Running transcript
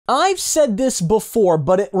I've said this before,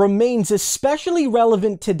 but it remains especially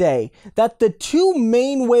relevant today, that the two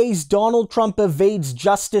main ways Donald Trump evades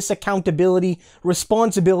justice, accountability,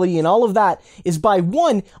 responsibility, and all of that is by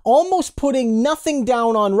one, almost putting nothing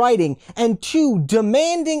down on writing, and two,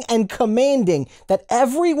 demanding and commanding that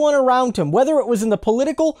everyone around him, whether it was in the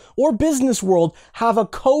political or business world, have a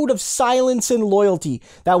code of silence and loyalty.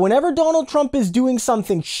 That whenever Donald Trump is doing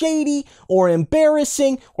something shady or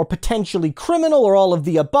embarrassing or potentially criminal or all of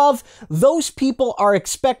the above, those people are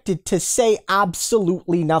expected to say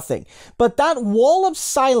absolutely nothing. But that wall of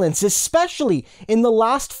silence, especially in the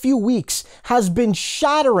last few weeks, has been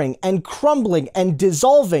shattering and crumbling and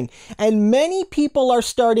dissolving, and many people are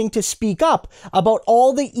starting to speak up about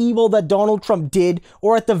all the evil that Donald Trump did,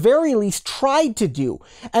 or at the very least tried to do.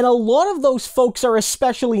 And a lot of those folks are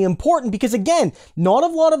especially important because, again, not a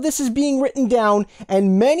lot of this is being written down,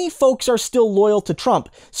 and many folks are still loyal to Trump.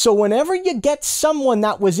 So whenever you get someone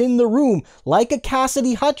that was in the room, like a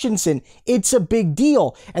Cassidy Hutchinson, it's a big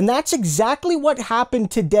deal. And that's exactly what happened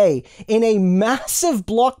today in a massive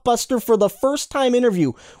blockbuster for the first time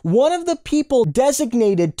interview. One of the people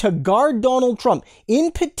designated to guard Donald Trump,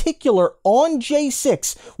 in particular on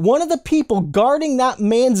J6, one of the people guarding that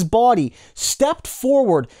man's body, stepped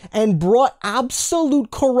forward and brought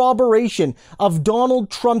absolute corroboration of Donald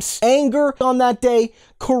Trump's anger on that day,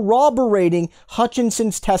 corroborating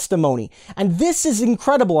Hutchinson's testimony. And this is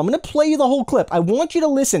incredible. I'm going to play you the whole clip. I want you to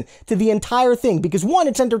listen to the entire thing because one,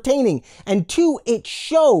 it's entertaining, and two, it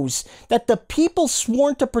shows that the people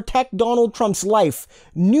sworn to protect Donald Trump's life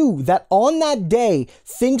knew that on that day,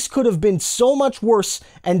 things could have been so much worse,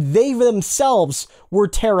 and they themselves were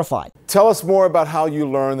terrified. Tell us more about how you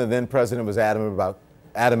learned the then president was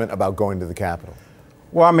adamant about going to the Capitol.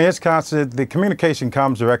 Well, I mean, it's constant. The communication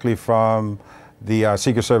comes directly from the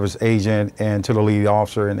Secret Service agent and to the lead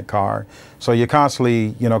officer in the car. So you're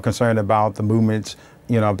constantly, concerned about the movements,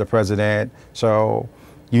 of the president. So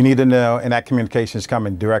you need to know, and that communication is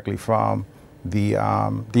coming directly from the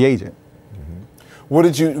agent. Mm-hmm.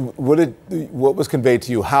 What was conveyed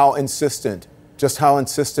to you? How insistent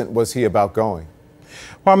was he about going?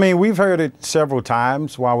 Well, I mean, we've heard it several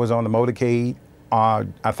times while I was on the motorcade.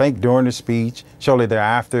 I think during the speech, shortly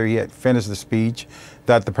thereafter he had finished the speech,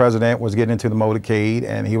 that the president was getting into the motorcade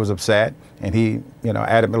and he was upset and he,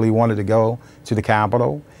 adamantly wanted to go to the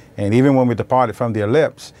Capitol. And even when we departed from the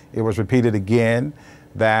ellipse, it was repeated again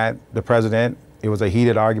that the president, it was a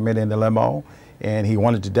heated argument in the limo and he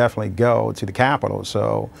wanted to definitely go to the Capitol.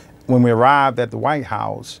 So when we arrived at the White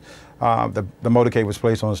House, the motorcade was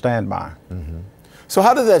placed on standby. Mm-hmm. So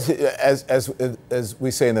how did that, as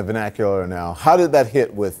we say in the vernacular now, how did that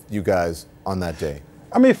hit with you guys on that day?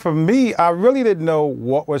 I mean, for me, I really didn't know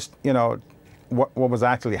what was, what was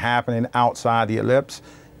actually happening outside the ellipse.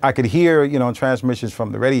 I could hear, transmissions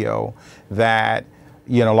from the radio that,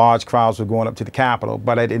 large crowds were going up to the Capitol,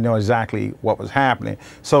 but I didn't know exactly what was happening.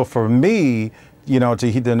 So for me, to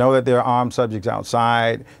know that there are armed subjects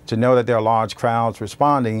outside, to know that there are large crowds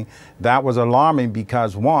responding, that was alarming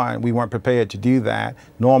because, one, we weren't prepared to do that.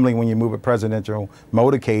 Normally, when you move a presidential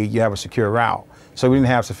motorcade, you have a secure route. So we didn't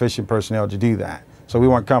have sufficient personnel to do that. So we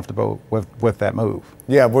weren't comfortable with that move.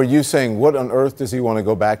 Yeah, were you saying, what on earth does he want to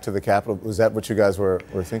go back to the Capitol? Was that what you guys were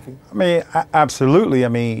thinking? I mean, absolutely. I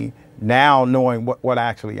mean, now knowing what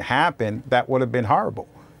actually happened, that would have been horrible.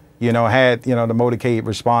 Had, the motorcade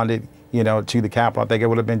responded, to the Capitol, I think it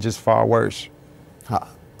would have been just far worse.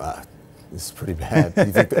 This is pretty bad. You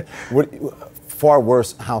think that, far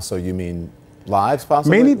worse, how so? You mean lives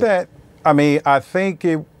possibly? Meaning that, I think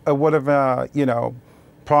it would have,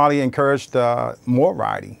 probably encouraged more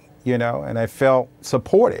rioting, and they felt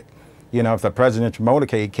supported, if the presidential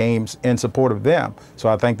motorcade came in support of them. So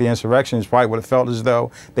I think the insurrectionists probably would have felt as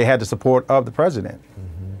though they had the support of the president.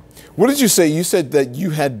 Mm-hmm. What did you say? You said that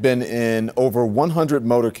you had been in over 100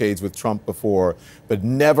 motorcades with Trump before, but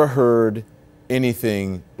never heard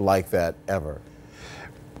anything like that ever.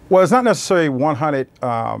 Well, it's not necessarily 100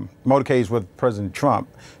 motorcades with President Trump.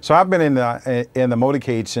 So I've been in the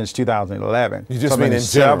motorcade since 2011. You just so mean in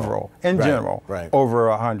several, general? In general, right. Over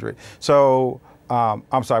 100. So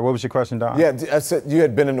I'm sorry, what was your question, Don? Yeah, I said you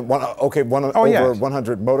had been in over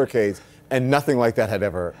 100 motorcades, and nothing like that had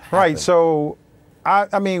ever happened. Right. So,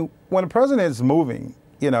 I mean, when a president is moving,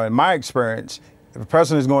 in my experience, if a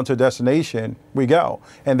president is going to a destination, we go.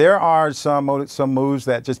 And there are some moves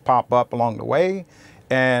that just pop up along the way.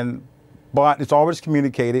 But it's always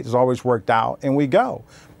communicated, it's always worked out, and we go.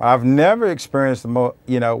 I've never experienced,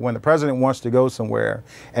 when the president wants to go somewhere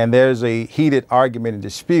and there's a heated argument and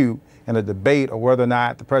dispute and a debate of whether or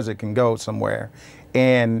not the president can go somewhere,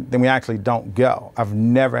 and then we actually don't go. I've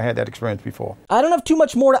never had that experience before. I don't have too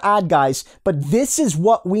much more to add, guys, but this is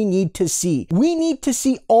what we need to see. We need to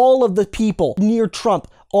see all of the people near Trump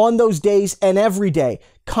on those days and every day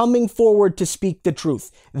coming forward to speak the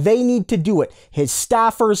truth. They need to do it. His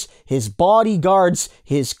staffers, his bodyguards,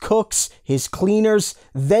 his cooks, his cleaners,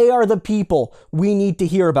 they are the people we need to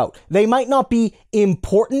hear about. They might not be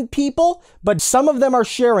important people, but some of them are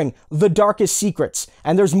sharing the darkest secrets,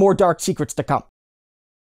 and there's more dark secrets to come.